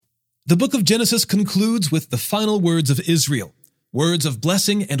The book of Genesis concludes with the final words of Israel, words of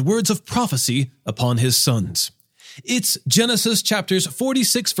blessing and words of prophecy upon his sons. It's Genesis chapters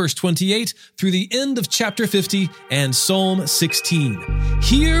 46 verse 28 through the end of chapter 50 and Psalm 16,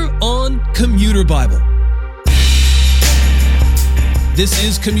 here on Commuter Bible. This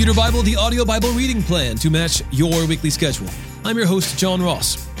is Commuter Bible, the audio Bible reading plan to match your weekly schedule. I'm your host, John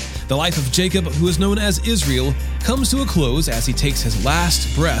Ross. The life of Jacob, who is known as Israel, comes to a close as he takes his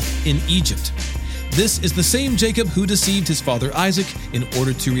last breath in Egypt. This is the same Jacob who deceived his father Isaac in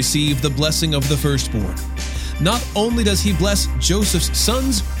order to receive the blessing of the firstborn. Not only does he bless Joseph's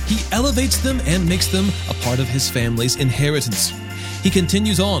sons, he elevates them and makes them a part of his family's inheritance. He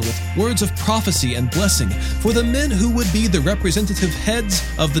continues on with words of prophecy and blessing for the men who would be the representative heads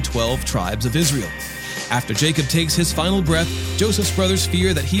of the 12 tribes of Israel. After Jacob takes his final breath, Joseph's brothers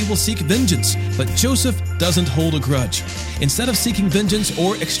fear that he will seek vengeance, but Joseph doesn't hold a grudge. Instead of seeking vengeance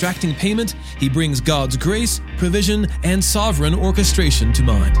or extracting payment, he brings God's grace, provision, and sovereign orchestration to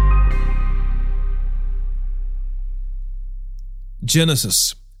mind.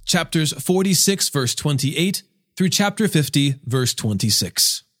 Genesis, chapters 46, verse 28, through chapter 50, verse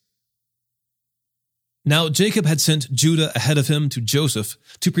 26. Now Jacob had sent Judah ahead of him to Joseph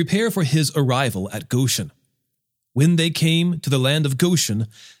to prepare for his arrival at Goshen. When they came to the land of Goshen,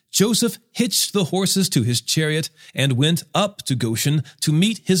 Joseph hitched the horses to his chariot and went up to Goshen to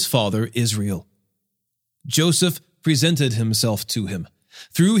meet his father Israel. Joseph presented himself to him,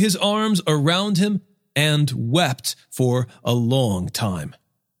 threw his arms around him, and wept for a long time.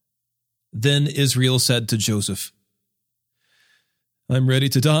 Then Israel said to Joseph, "I'm ready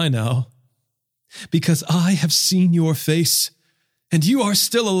to die now, because I have seen your face, and you are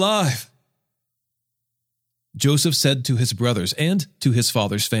still alive." Joseph said to his brothers and to his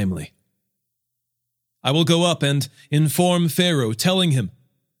father's family, "I will go up and inform Pharaoh, telling him,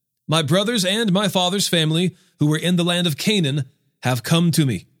 'My brothers and my father's family, who were in the land of Canaan, have come to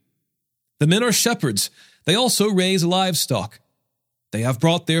me. The men are shepherds. They also raise livestock. They have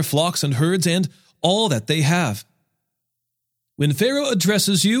brought their flocks and herds and all that they have. When Pharaoh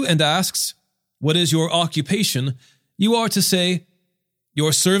addresses you and asks, "What is your occupation?" you are to say,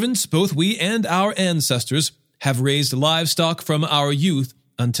 "Your servants, both we and our ancestors, have raised livestock from our youth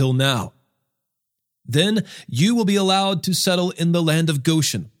until now." Then you will be allowed to settle in the land of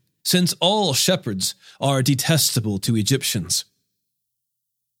Goshen, since all shepherds are detestable to Egyptians.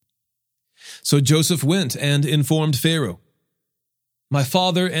 So Joseph went and informed Pharaoh, "My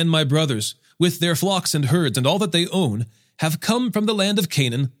father and my brothers, with their flocks and herds and all that they own, have come from the land of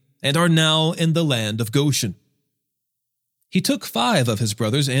Canaan and are now in the land of Goshen." He took 5 of his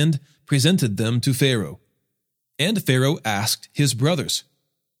brothers and presented them to Pharaoh. And Pharaoh asked his brothers,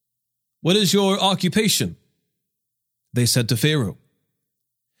 "What is your occupation?" They said to Pharaoh,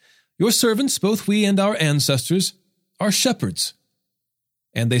 "Your servants, both we and our ancestors, are shepherds."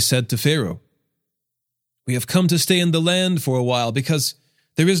 And they said to Pharaoh, "We have come to stay in the land for a while, because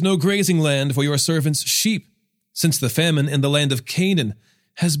there is no grazing land for your servants' sheep, since the famine in the land of Canaan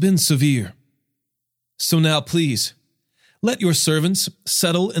has been severe. So now, please, let your servants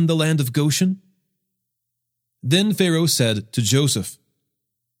settle in the land of Goshen." Then Pharaoh said to Joseph,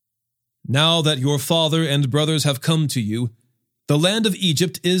 "Now that your father and brothers have come to you, the land of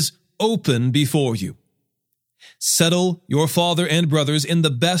Egypt is open before you. Settle your father and brothers in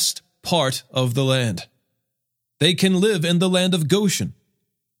the best part of the land. They can live in the land of Goshen.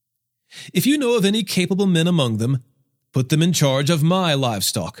 If you know of any capable men among them, put them in charge of my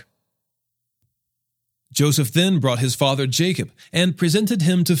livestock." Joseph then brought his father Jacob and presented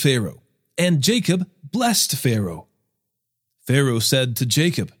him to Pharaoh, and Jacob blessed Pharaoh. Pharaoh said to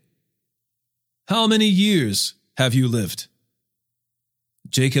Jacob, "How many years have you lived?"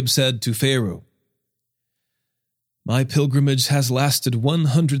 Jacob said to Pharaoh, "My pilgrimage has lasted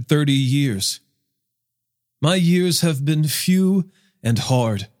 130 years. My years have been few and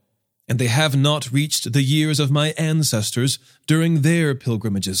hard, and they have not reached the years of my ancestors during their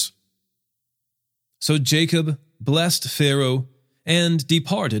pilgrimages." So Jacob blessed Pharaoh and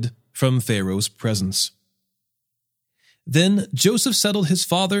departed from Pharaoh's presence. Then Joseph settled his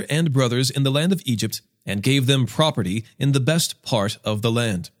father and brothers in the land of Egypt and gave them property in the best part of the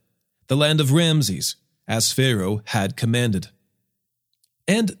land of Ramses, as Pharaoh had commanded.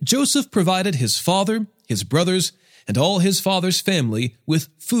 And Joseph provided his father, his brothers, and all his father's family with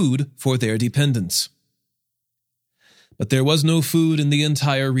food for their dependents. But there was no food in the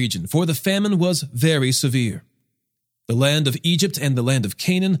entire region, for the famine was very severe. The land of Egypt and the land of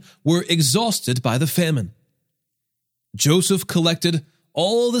Canaan were exhausted by the famine. Joseph collected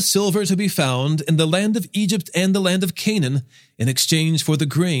all the silver to be found in the land of Egypt and the land of Canaan in exchange for the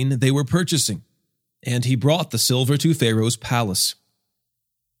grain they were purchasing, and he brought the silver to Pharaoh's palace.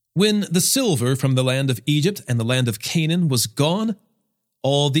 When the silver from the land of Egypt and the land of Canaan was gone,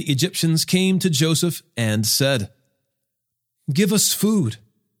 all the Egyptians came to Joseph and said, "Give us food.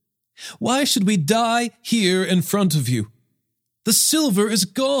 Why should we die here in front of you? The silver is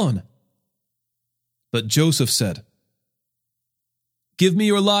gone." But Joseph said, "Give me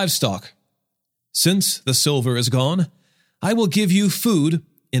your livestock. Since the silver is gone, I will give you food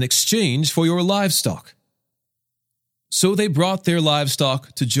in exchange for your livestock." So they brought their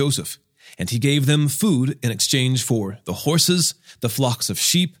livestock to Joseph, and he gave them food in exchange for the horses, the flocks of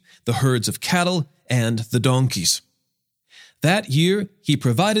sheep, the herds of cattle, and the donkeys. That year he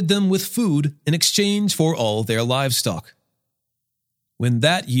provided them with food in exchange for all their livestock. When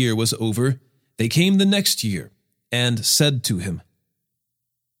that year was over, they came the next year and said to him,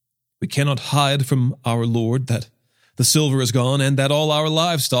 "We cannot hide from our Lord that the silver is gone and that all our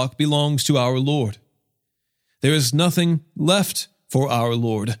livestock belongs to our Lord. There is nothing left for our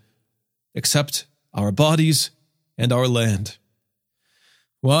Lord except our bodies and our land.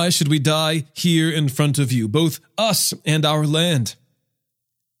 Why should we die here in front of you, both us and our land?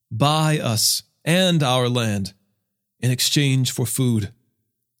 Buy us and our land in exchange for food.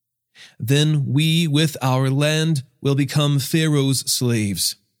 Then we with our land will become Pharaoh's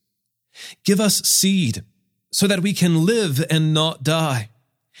slaves. Give us seed so that we can live and not die,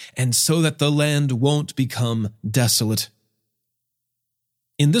 and so that the land won't become desolate."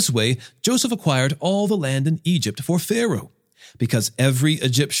 In this way, Joseph acquired all the land in Egypt for Pharaoh, because every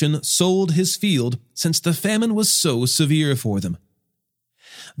Egyptian sold his field since the famine was so severe for them.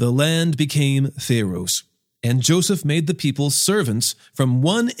 The land became Pharaoh's, and Joseph made the people servants from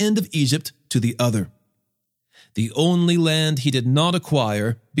one end of Egypt to the other. The only land he did not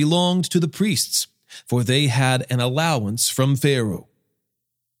acquire belonged to the priests, for they had an allowance from Pharaoh.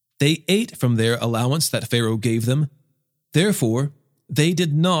 They ate from their allowance that Pharaoh gave them. Therefore, they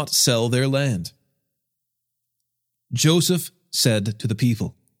did not sell their land. Joseph said to the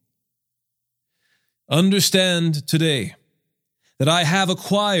people, "Understand today that I have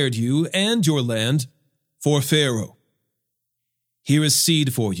acquired you and your land for Pharaoh. Here is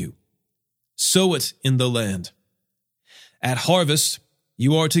seed for you. Sow it in the land. At harvest,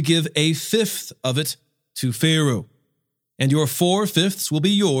 you are to give a fifth of it to Pharaoh, and your 4/5 will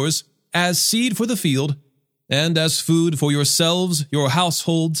be yours as seed for the field and as food for yourselves, your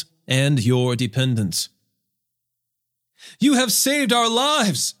households, and your dependents." "You have saved our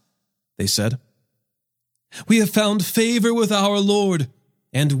lives," they said. "We have found favor with our Lord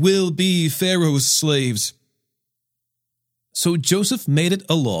and will be Pharaoh's slaves." So Joseph made it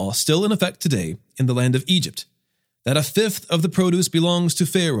a law still in effect today in the land of Egypt, that a fifth of the produce belongs to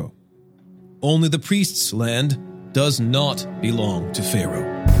Pharaoh. Only the priest's land does not belong to Pharaoh.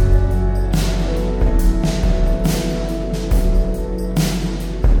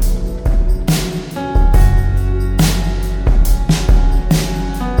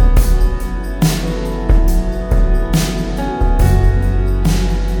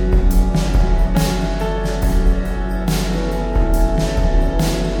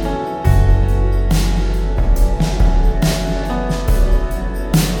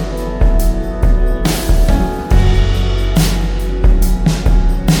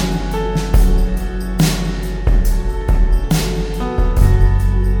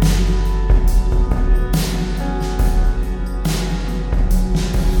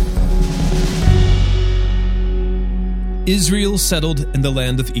 Israel settled in the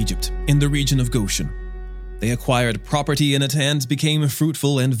land of Egypt, in the region of Goshen. They acquired property in it and became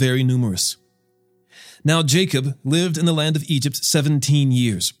fruitful and very numerous. Now Jacob lived in the land of Egypt 17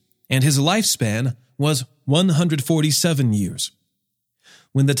 years, and his lifespan was 147 years.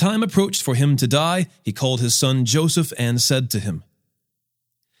 When the time approached for him to die, he called his son Joseph and said to him,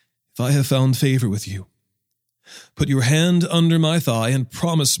 "If I have found favor with you, put your hand under my thigh and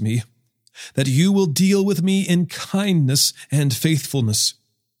promise me that you will deal with me in kindness and faithfulness.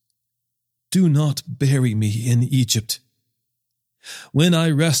 Do not bury me in Egypt. When I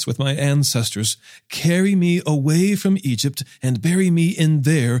rest with my ancestors, carry me away from Egypt and bury me in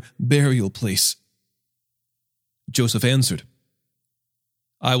their burial place." Joseph answered,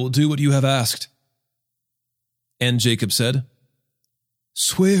 "I will do what you have asked." And Jacob said,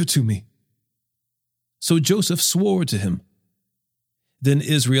 "Swear to me." So Joseph swore to him. Then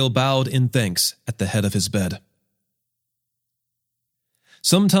Israel bowed in thanks at the head of his bed.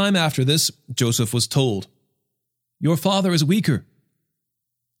 Some time after this, Joseph was told, "Your father is weaker."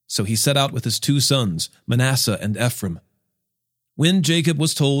 So he set out with his 2 sons, Manasseh and Ephraim. When Jacob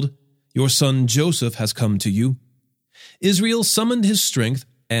was told, "Your son Joseph has come to you," Israel summoned his strength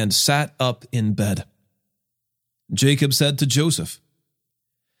and sat up in bed. Jacob said to Joseph,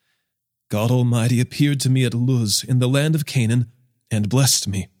 "God Almighty appeared to me at Luz in the land of Canaan and blessed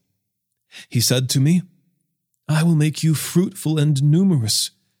me. He said to me, 'I will make you fruitful and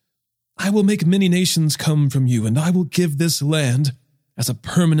numerous. I will make many nations come from you, and I will give this land as a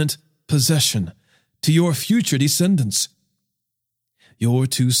permanent possession to your future descendants. Your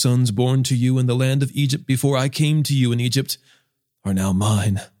 2 sons born to you in the land of Egypt before I came to you in Egypt are now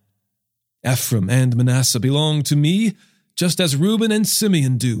mine. Ephraim and Manasseh belong to me, just as Reuben and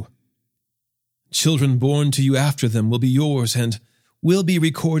Simeon do. Children born to you after them will be yours and will be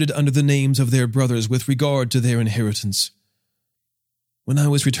recorded under the names of their brothers with regard to their inheritance. When I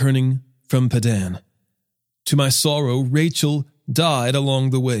was returning from Padan, to my sorrow Rachel died along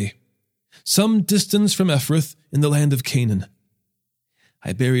the way, some distance from Ephrath in the land of Canaan.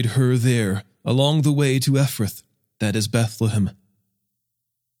 I buried her there along the way to Ephrath, that is Bethlehem.'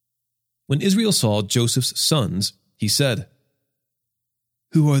 When Israel saw Joseph's sons, he said,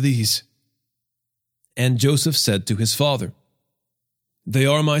 'Who are these?' And Joseph said to his father, 'They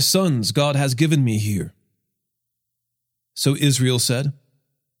are my sons God has given me here.' So Israel said,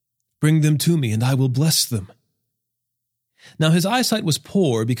 'Bring them to me, and I will bless them.' Now his eyesight was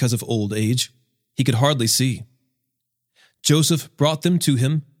poor because of old age. He could hardly see. Joseph brought them to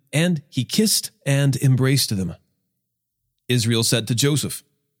him, and he kissed and embraced them. Israel said to Joseph,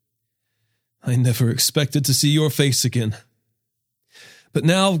 'I never expected to see your face again. But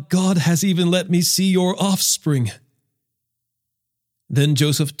now God has even let me see your offspring.' Then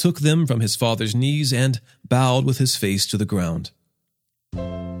Joseph took them from his father's knees and bowed with his face to the ground.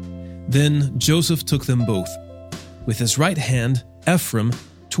 Then Joseph took them both, with his right hand Ephraim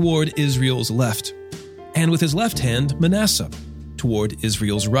toward Israel's left, and with his left hand Manasseh toward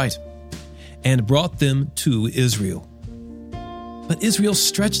Israel's right, and brought them to Israel. But Israel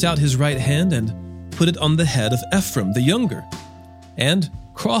stretched out his right hand and put it on the head of Ephraim the younger, and,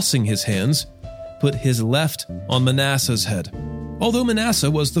 crossing his hands, put his left on Manasseh's head, although Manasseh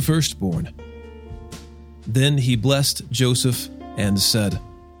was the firstborn. Then he blessed Joseph and said,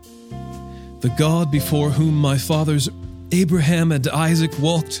 'The God before whom my fathers Abraham and Isaac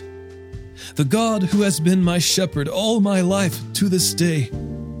walked, the God who has been my shepherd all my life to this day,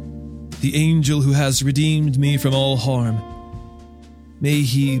 the angel who has redeemed me from all harm, may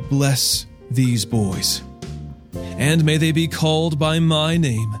he bless these boys, and may they be called by my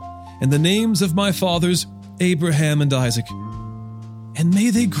name and the names of my fathers Abraham and Isaac, and may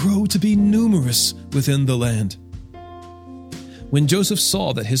they grow to be numerous within the land.' When Joseph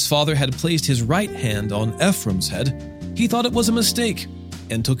saw that his father had placed his right hand on Ephraim's head, he thought it was a mistake,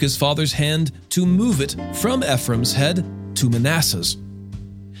 and took his father's hand to move it from Ephraim's head to Manasseh's.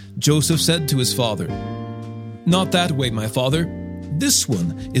 Joseph said to his father, 'Not that way, my father. This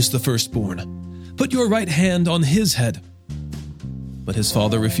one is the firstborn. Put your right hand on his head.' But his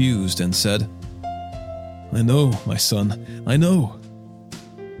father refused and said, 'I know, my son, I know.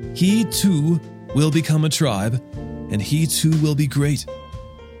 He too will become a tribe, and he too will be great.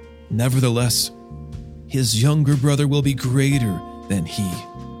 Nevertheless, his younger brother will be greater than he,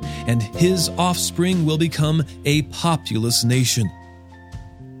 and his offspring will become a populous nation.'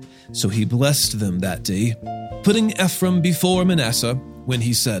 So he blessed them that day, putting Ephraim before Manasseh, when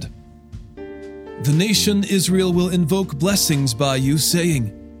he said, 'The nation Israel will invoke blessings by you,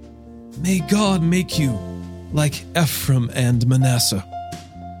 saying, May God make you like Ephraim and Manasseh.'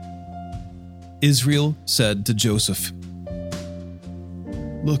 Israel said to Joseph,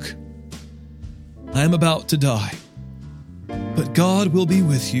 'Look, I am about to die, but God will be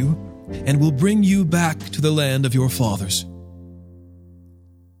with you and will bring you back to the land of your fathers.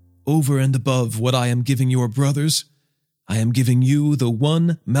 Over and above what I am giving your brothers, I am giving you the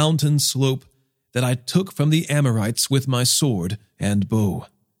one mountain slope that I took from the Amorites with my sword and bow.'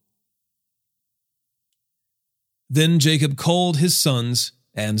 Then Jacob called his sons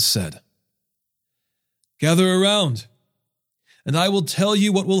and said, 'Gather around, and I will tell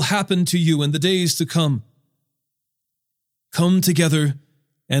you what will happen to you in the days to come. Come together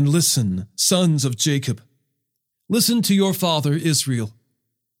and listen, sons of Jacob. Listen to your father Israel.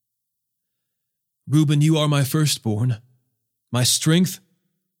 Reuben, you are my firstborn, my strength,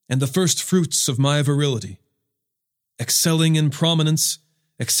 and the first fruits of my virility, excelling in prominence,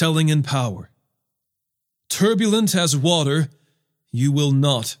 excelling in power. Turbulent as water, you will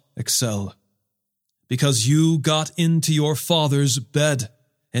not excel, because you got into your father's bed,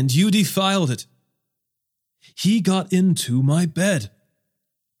 and you defiled it. He got into my bed.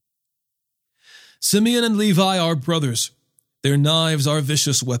 Simeon and Levi are brothers, Their knives are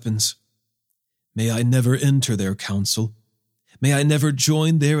vicious weapons. May I never enter their council. May I never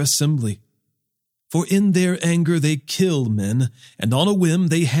join their assembly. For in their anger they kill men, and on a whim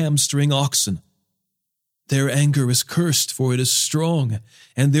they hamstring oxen. Their anger is cursed, for it is strong,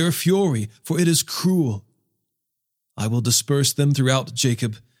 and their fury, for it is cruel. I will disperse them throughout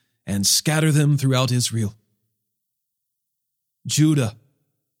Jacob, and scatter them throughout Israel. Judah,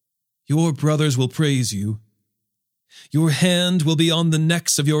 your brothers will praise you. Your hand will be on the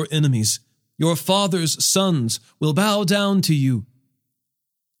necks of your enemies. Your father's sons will bow down to you.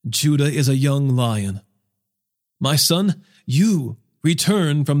 Judah is a young lion. My son, you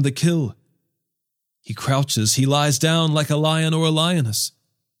return from the kill. He crouches, he lies down like a lion or a lioness.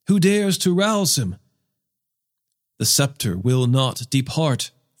 Who dares to rouse him? The scepter will not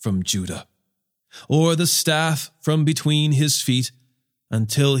depart from Judah, or the staff from between his feet,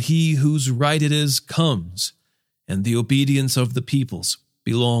 until he whose right it is comes, and the obedience of the peoples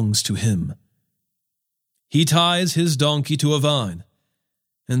belongs to him. He ties his donkey to a vine,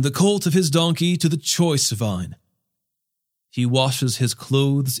 and the colt of his donkey to the choice vine. He washes his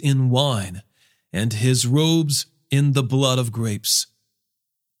clothes in wine, and his robes in the blood of grapes.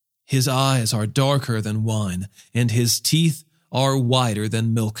 His eyes are darker than wine, and his teeth are whiter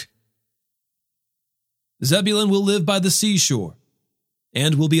than milk. Zebulun will live by the seashore,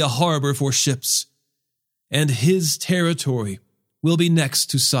 and will be a harbor for ships, and his territory will be next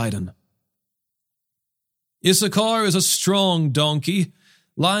to Sidon. Issachar is a strong donkey,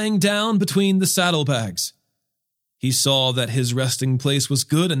 lying down between the saddlebags. He saw that his resting place was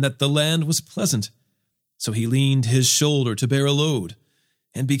good and that the land was pleasant, so he leaned his shoulder to bear a load,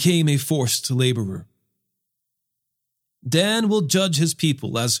 and became a forced laborer. Dan will judge his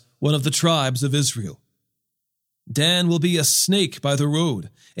people as one of the tribes of Israel. Dan will be a snake by the road,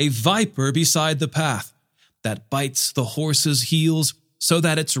 a viper beside the path, that bites the horse's heels so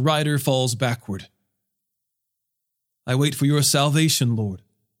that its rider falls backward. I wait for your salvation, Lord.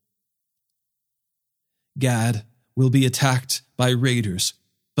 Gad will be attacked by raiders,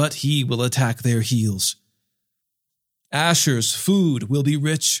 but he will attack their heels. Asher's food will be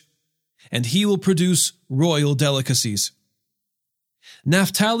rich, and he will produce royal delicacies.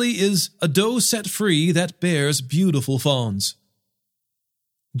 Naphtali is a doe set free that bears beautiful fawns.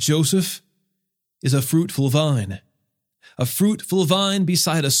 Joseph is a fruitful vine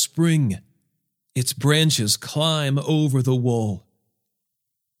beside a spring. Its branches climb over the wall.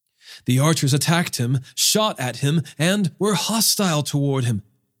 The archers attacked him, shot at him, and were hostile toward him.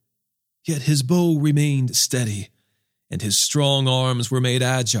 Yet his bow remained steady, and his strong arms were made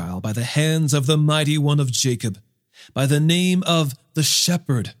agile by the hands of the mighty one of Jacob, by the name of the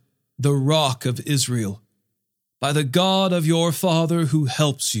Shepherd, the Rock of Israel, by the God of your father who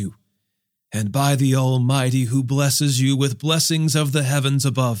helps you, and by the Almighty who blesses you with blessings of the heavens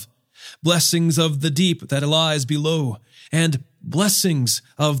above, blessings of the deep that lies below, and blessings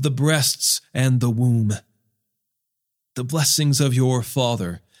of the breasts and the womb. The blessings of your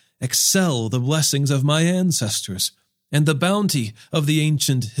father excel the blessings of my ancestors, and the bounty of the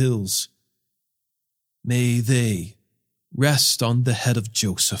ancient hills. May they rest on the head of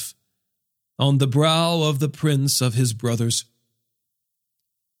Joseph, on the brow of the prince of his brothers.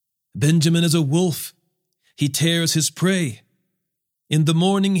 Benjamin is a wolf. He tears his prey. In the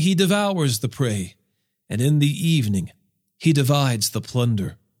morning he devours the prey, and in the evening he divides the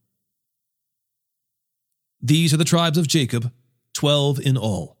plunder. These are the tribes of Jacob, 12 in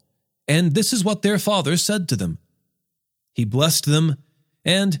all, and this is what their father said to them. He blessed them,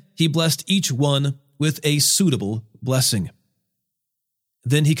 and he blessed each one with a suitable blessing.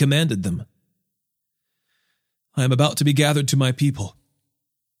 Then he commanded them, I am about to be gathered to my people.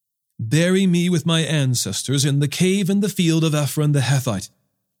 Bury me with my ancestors in the cave in the field of Ephron the Hethite.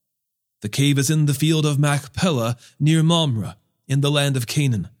 The cave is in the field of Machpelah near Mamre, in the land of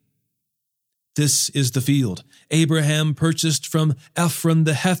Canaan. This is the field Abraham purchased from Ephron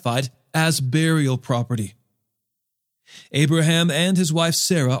the Hethite as burial property. Abraham and his wife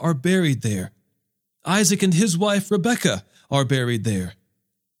Sarah are buried there. Isaac and his wife Rebekah are buried there.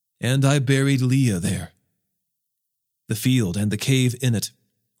 And I buried Leah there. The field and the cave in it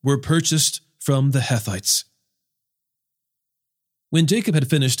were purchased from the Hethites. When Jacob had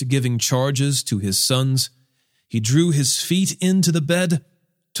finished giving charges to his sons, he drew his feet into the bed,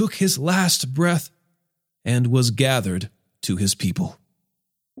 took his last breath, and was gathered to his people.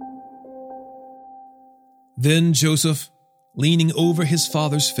 Then Joseph, leaning over his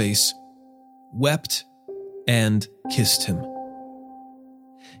father's face, wept and kissed him.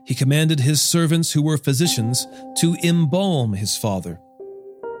 He commanded his servants who were physicians to embalm his father.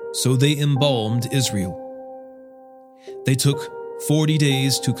 So they embalmed Israel. They took 40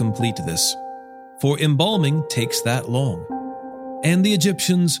 days to complete this, for embalming takes that long, and the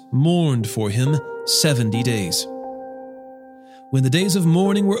Egyptians mourned for him 70 days. When the days of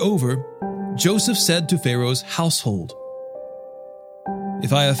mourning were over, Joseph said to Pharaoh's household,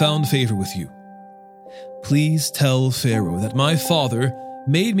 "If I have found favor with you, please tell Pharaoh that my father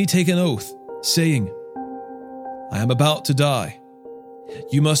made me take an oath, saying, 'I am about to die.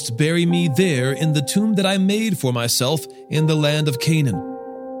 You must bury me there in the tomb that I made for myself in the land of Canaan.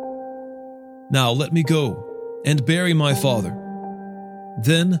 Now let me go and bury my father.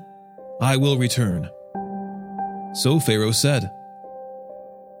 Then I will return.' So Pharaoh said,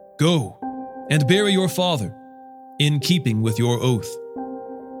 'Go and bury your father, in keeping with your oath.'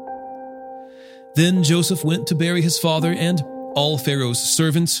 Then Joseph went to bury his father, and all Pharaoh's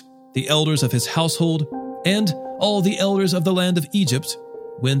servants, the elders of his household, and all the elders of the land of Egypt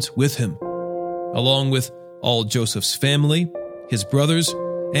went with him, along with all Joseph's family, his brothers,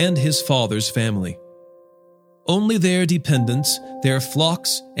 and his father's family. Only their dependents, their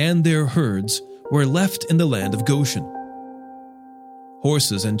flocks, and their herds were left in the land of Goshen.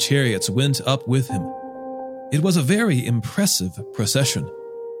 Horses and chariots went up with him. It was a very impressive procession.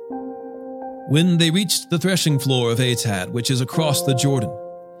 When they reached the threshing floor of Atad, which is across the Jordan,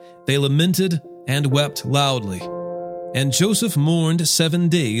 they lamented and wept loudly, and Joseph mourned 7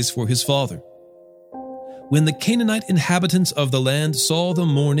 days for his father. When the Canaanite inhabitants of the land saw the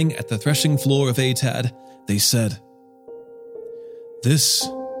mourning at the threshing floor of Atad, they said, "This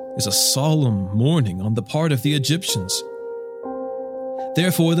is a solemn mourning on the part of the Egyptians."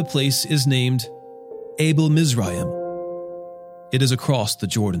 Therefore the place is named Abel Mizraim. It is across the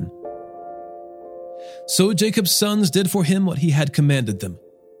Jordan. So Jacob's sons did for him what he had commanded them.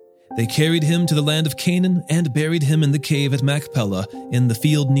 They carried him to the land of Canaan and buried him in the cave at Machpelah in the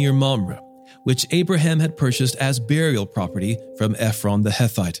field near Mamre, which Abraham had purchased as burial property from Ephron the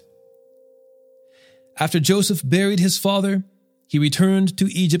Hethite. After Joseph buried his father, he returned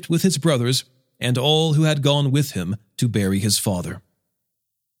to Egypt with his brothers and all who had gone with him to bury his father.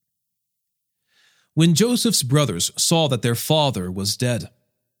 When Joseph's brothers saw that their father was dead,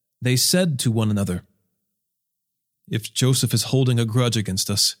 they said to one another, "If Joseph is holding a grudge against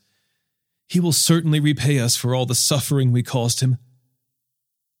us, he will certainly repay us for all the suffering we caused him."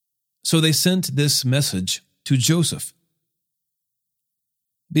 So they sent this message to Joseph.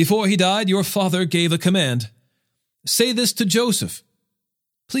 "Before he died, your father gave a command. Say this to Joseph: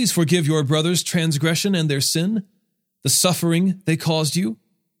 'Please forgive your brothers' transgression and their sin, the suffering they caused you.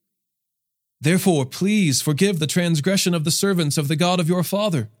 Therefore, please forgive the transgression of the servants of the God of your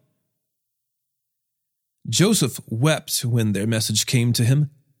father.'" Joseph wept when their message came to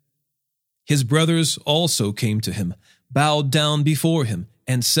him. His brothers also came to him, bowed down before him,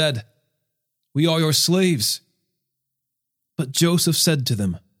 and said, "We are your slaves." But Joseph said to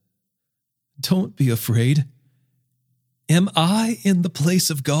them, "Don't be afraid. Am I in the place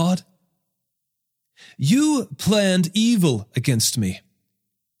of God? You planned evil against me.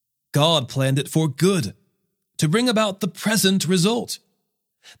 God planned it for good, to bring about the present result,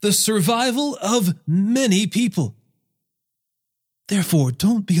 the survival of many people. Therefore,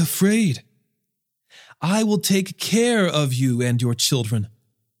 don't be afraid. I will take care of you and your children."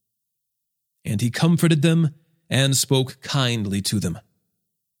 And he comforted them and spoke kindly to them.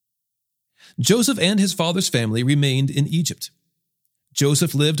 Joseph and his father's family remained in Egypt.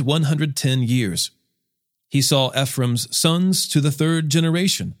 Joseph lived 110 years. He saw Ephraim's sons to the 3rd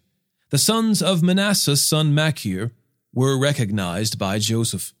generation. The sons of Manasseh's son Machir were recognized by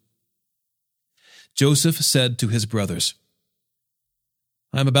Joseph. Joseph said to his brothers,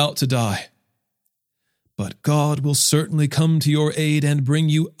 "I am about to die, but God will certainly come to your aid and bring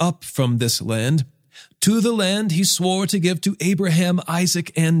you up from this land, to the land he swore to give to Abraham,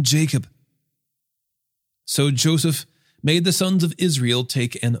 Isaac, and Jacob." So Joseph made the sons of Israel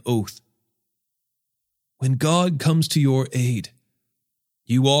take an oath. "When God comes to your aid,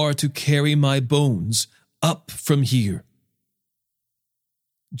 you are to carry my bones up from here."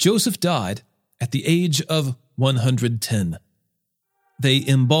 Joseph died at the age of 110. They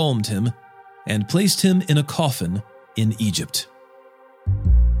embalmed him and placed him in a coffin in Egypt.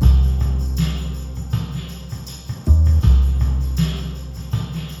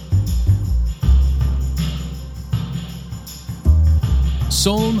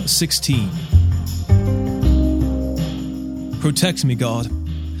 Psalm 16. Protect me, God,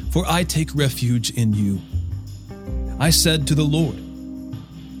 for I take refuge in you. I said to the Lord,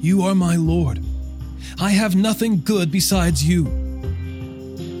 "You are my Lord. I have nothing good besides you."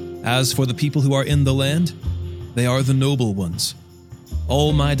 As for the people who are in the land, they are the noble ones.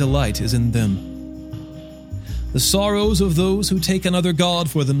 All my delight is in them. The sorrows of those who take another god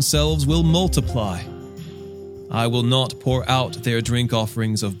for themselves will multiply. I will not pour out their drink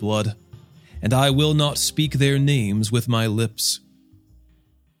offerings of blood, and I will not speak their names with my lips.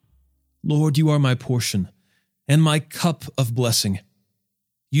 Lord, you are my portion, and my cup of blessing.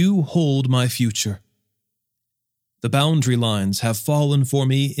 You hold my future. The boundary lines have fallen for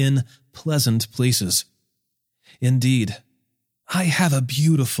me in pleasant places. Indeed, I have a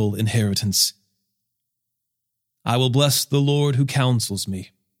beautiful inheritance. I will bless the Lord who counsels me,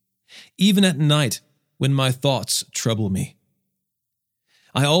 even at night when my thoughts trouble me.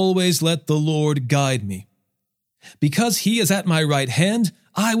 I always let the Lord guide me. Because he is at my right hand,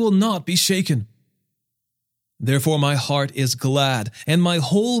 I will not be shaken. Therefore my heart is glad, and my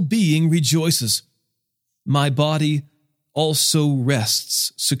whole being rejoices. My body also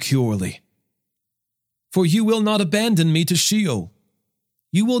rests securely. For you will not abandon me to Sheol.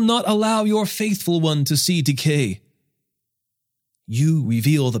 You will not allow your faithful one to see decay. You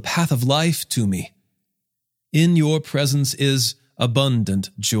reveal the path of life to me. In your presence is abundant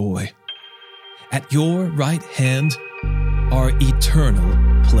joy. At your right hand are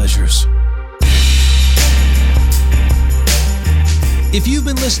eternal pleasures. If you've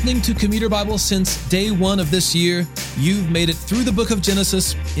been listening to Commuter Bible since day one of this year, you've made it through the book of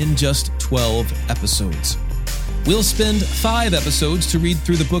Genesis in just 12 episodes. We'll spend 5 episodes to read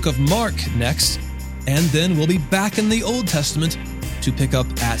through the book of Mark next, and then we'll be back in the Old Testament to pick up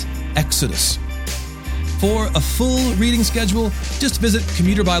at Exodus. For a full reading schedule, just visit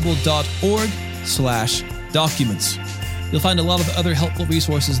commuterbible.org/documents. You'll find a lot of other helpful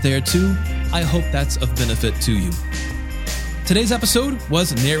resources there too. I hope that's of benefit to you. Today's episode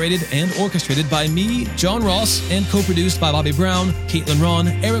was narrated and orchestrated by me, John Ross, and co-produced by Bobby Brown, Caitlin Ron,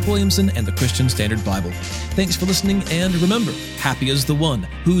 Eric Williamson, and the Christian Standard Bible. Thanks for listening, and remember, happy is the one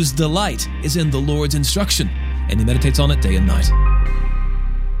whose delight is in the Lord's instruction, and he meditates on it day and night.